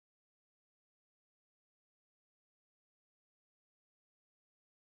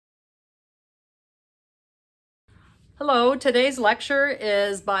Hello, today's lecture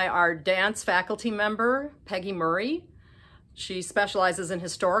is by our dance faculty member, Peggy Murray. She specializes in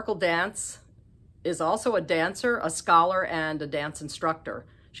historical dance, is also a dancer, a scholar, and a dance instructor.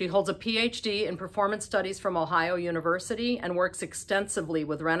 She holds a PhD in performance studies from Ohio University and works extensively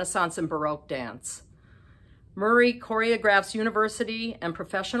with Renaissance and Baroque dance. Murray choreographs university and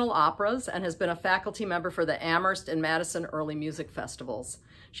professional operas and has been a faculty member for the Amherst and Madison Early Music Festivals.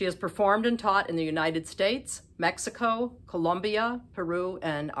 She has performed and taught in the United States, Mexico, Colombia, Peru,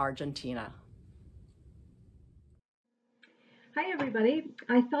 and Argentina. Hi everybody.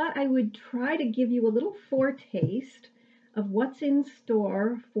 I thought I would try to give you a little foretaste of what's in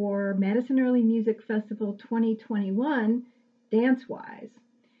store for Madison Early Music Festival 2021 dance-wise.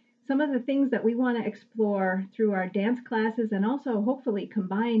 Some of the things that we want to explore through our dance classes and also hopefully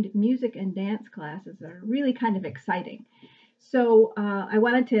combined music and dance classes are really kind of exciting. So I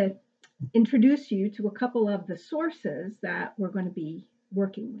wanted to introduce you to a couple of the sources that we're going to be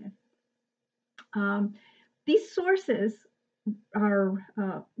working with. These sources are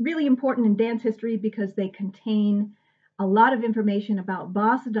really important in dance history because they contain a lot of information about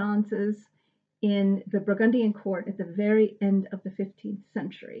basse dances in the Burgundian Court at the very end of the 15th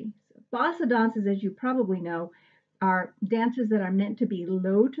century. So basse dances, as you probably know, are dances that are meant to be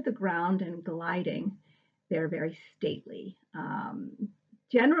low to the ground and gliding. They're very stately.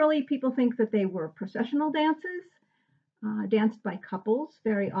 Generally, people think that they were processional dances, danced by couples.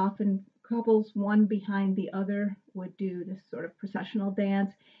 Very often, couples, one behind the other, would do this sort of processional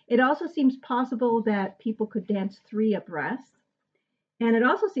dance. It also seems possible that people could dance three abreast. And it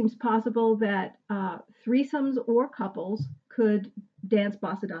also seems possible that threesomes or couples could dance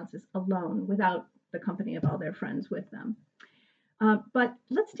basse dances alone without the company of all their friends with them. But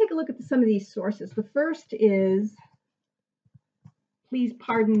let's take a look at some of these sources. The first is, please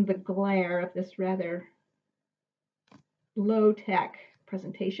pardon the glare of this rather low-tech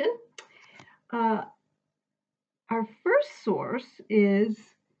presentation. Our first source is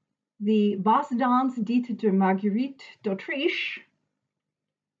the Basse Danse dite de Marguerite d'Autriche,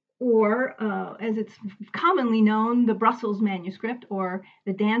 or as it's commonly known, the Brussels manuscript, or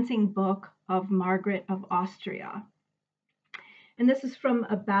the Dancing Book of Margaret of Austria. And this is from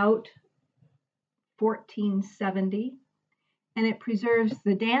about 1470, and it preserves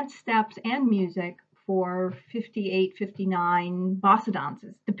the dance steps and music for 58, 59 basse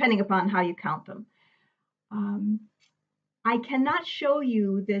dances, depending upon how you count them. I cannot show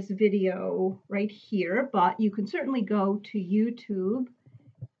you this video right here, but you can certainly go to YouTube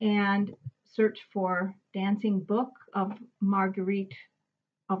and search for Dancing Book of Marguerite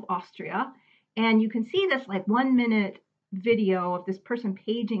of Austria. And you can see this like 1 minute video of this person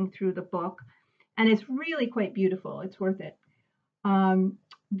paging through the book. And it's really quite beautiful. It's worth it.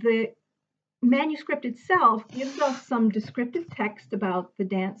 The manuscript itself gives us some descriptive text about the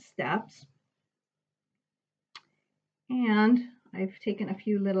dance steps. And I've taken a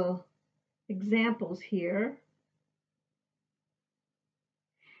few little examples here.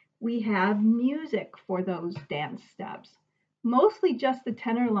 We have music for those dance steps, mostly just the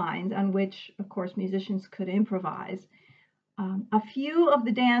tenor lines on which, of course, musicians could improvise. A few of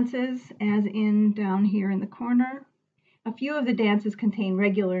the dances, as in down here in the corner, a few of the dances contain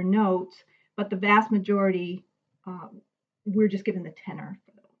regular notes, but the vast majority, we're just given the tenor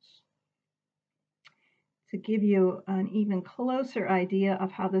for those. To give you an even closer idea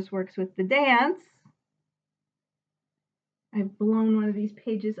of how this works with the dance, I've blown one of these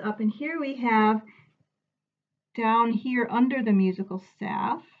pages up, and here we have, down here under the musical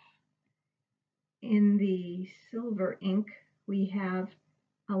staff, in the silver ink, we have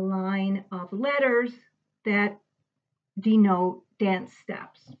a line of letters that denote dance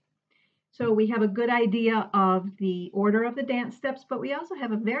steps. So we have a good idea of the order of the dance steps, but we also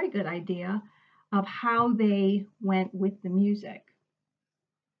have a very good idea of how they went with the music.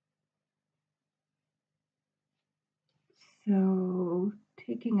 So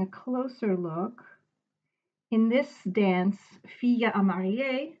taking a closer look, in this dance, Filles à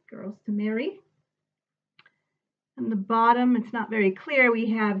marier, girls to marry, on the bottom, it's not very clear,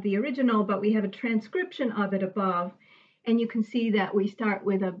 we have the original, but we have a transcription of it above. And you can see that we start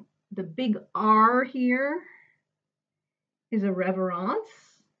with the big R here is a reverence.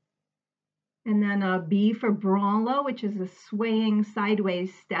 And then a B for branle, which is a swaying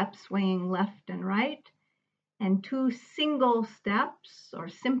sideways step, swaying left and right. And two single steps or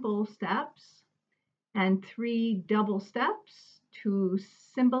simple steps, and three double steps, two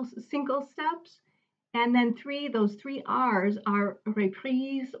single steps, and then those three R's are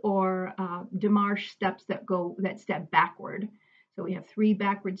reprise or démarche steps that step backward. So we have 3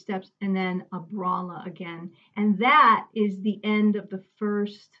 backward steps and then a brawler again. And that is the end of the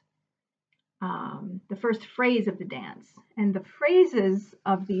first phrase of the dance. And the phrases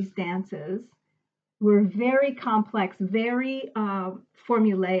of these dances were very complex, very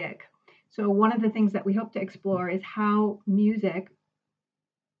formulaic. So one of the things that we hope to explore is how music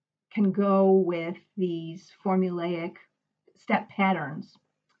can go with these formulaic step patterns.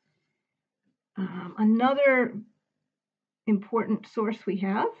 Another important source we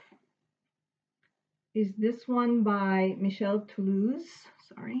have is this one by Michel Toulouse,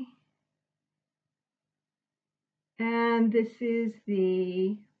 sorry. And this is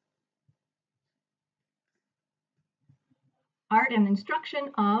the Art and Instruction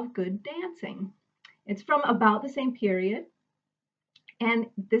of Good Dancing. It's from about the same period, and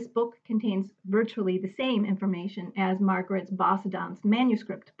this book contains virtually the same information as Margaret's Basse Danse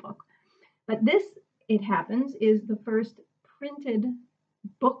manuscript book. But this, it happens, is the first printed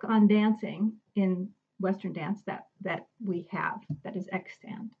book on dancing in Western dance that we have, that is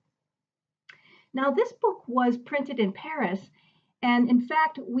extant. Now, this book was printed in Paris, and in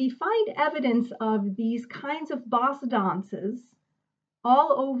fact, we find evidence of these kinds of basse dances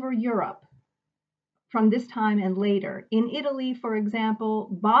all over Europe from this time and later. In Italy, for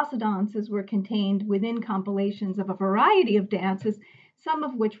example, basse dances were contained within compilations of a variety of dances, some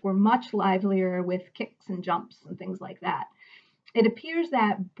of which were much livelier with kicks and jumps and things like that. It appears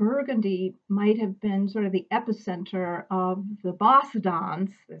that Burgundy might have been sort of the epicenter of the basse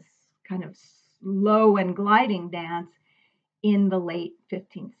dance, this kind of slow and gliding dance, in the late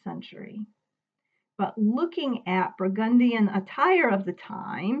 15th century. But looking at Burgundian attire of the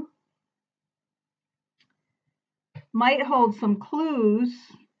time might hold some clues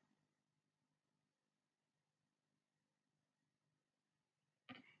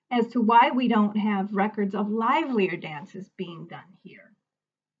as to why we don't have records of livelier dances being done here.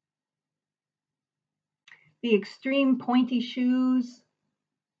 The extreme pointy shoes,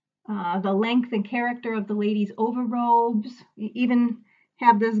 the length and character of the ladies' overrobes. You even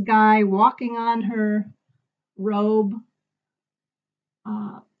have this guy walking on her robe.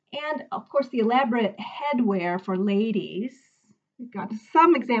 And of course, the elaborate headwear for ladies. We've got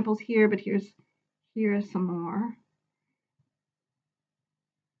some examples here, but here are some more.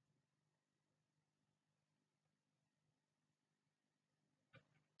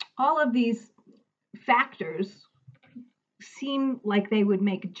 All of these factors seem like they would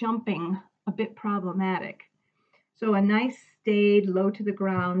make jumping a bit problematic. So a nice staid, low to the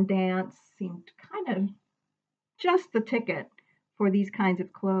ground dance seemed kind of just the ticket for these kinds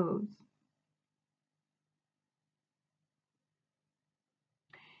of clothes.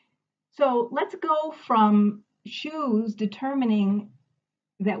 So let's go from shoes determining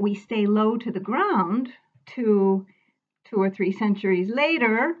that we stay low to the ground to 2 or 3 centuries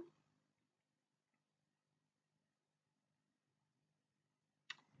later,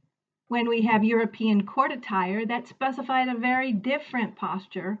 when we have European court attire that specified a very different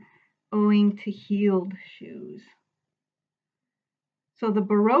posture owing to heeled shoes. So the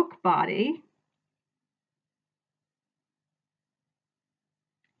Baroque body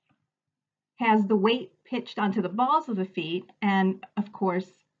has the weight pitched onto the balls of the feet, and of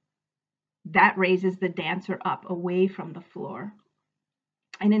course, that raises the dancer up away from the floor.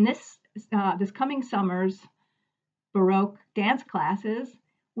 And in this coming summer's Baroque dance classes,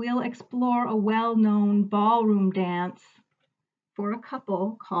 we'll explore a well-known ballroom dance for a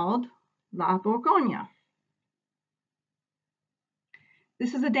couple called La Bourgogne.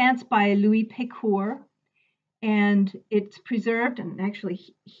 This is a dance by Louis Pécourt, and it's preserved, and actually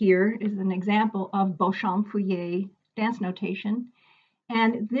here is an example of Beauchamp-Fouillet dance notation.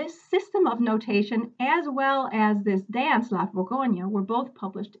 And this system of notation, as well as this dance, La Bourgogne, were both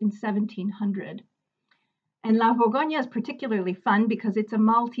published in 1700. And La Bourgogne is particularly fun because it's a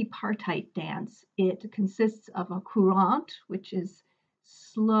multi-partite dance. It consists of a courante, which is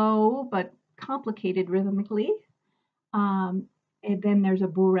slow but complicated rhythmically. And then there's a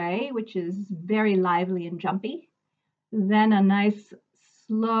bourrée, which is very lively and jumpy. Then a nice,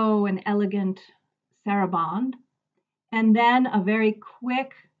 slow and elegant sarabande. And then a very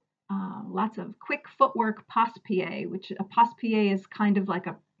quick, lots of quick footwork passe-pied, which a passe-pied is kind of like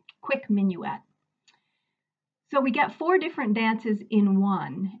a quick minuet. So we get 4 different dances in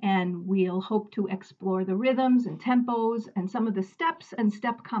one, and we'll hope to explore the rhythms and tempos and some of the steps and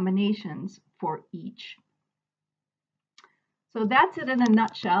step combinations for each. So that's it in a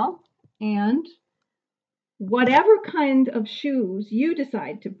nutshell. And whatever kind of shoes you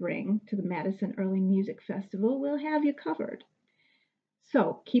decide to bring to the Madison Early Music Festival, we'll have you covered.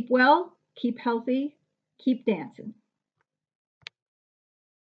 So keep well, keep healthy, keep dancing.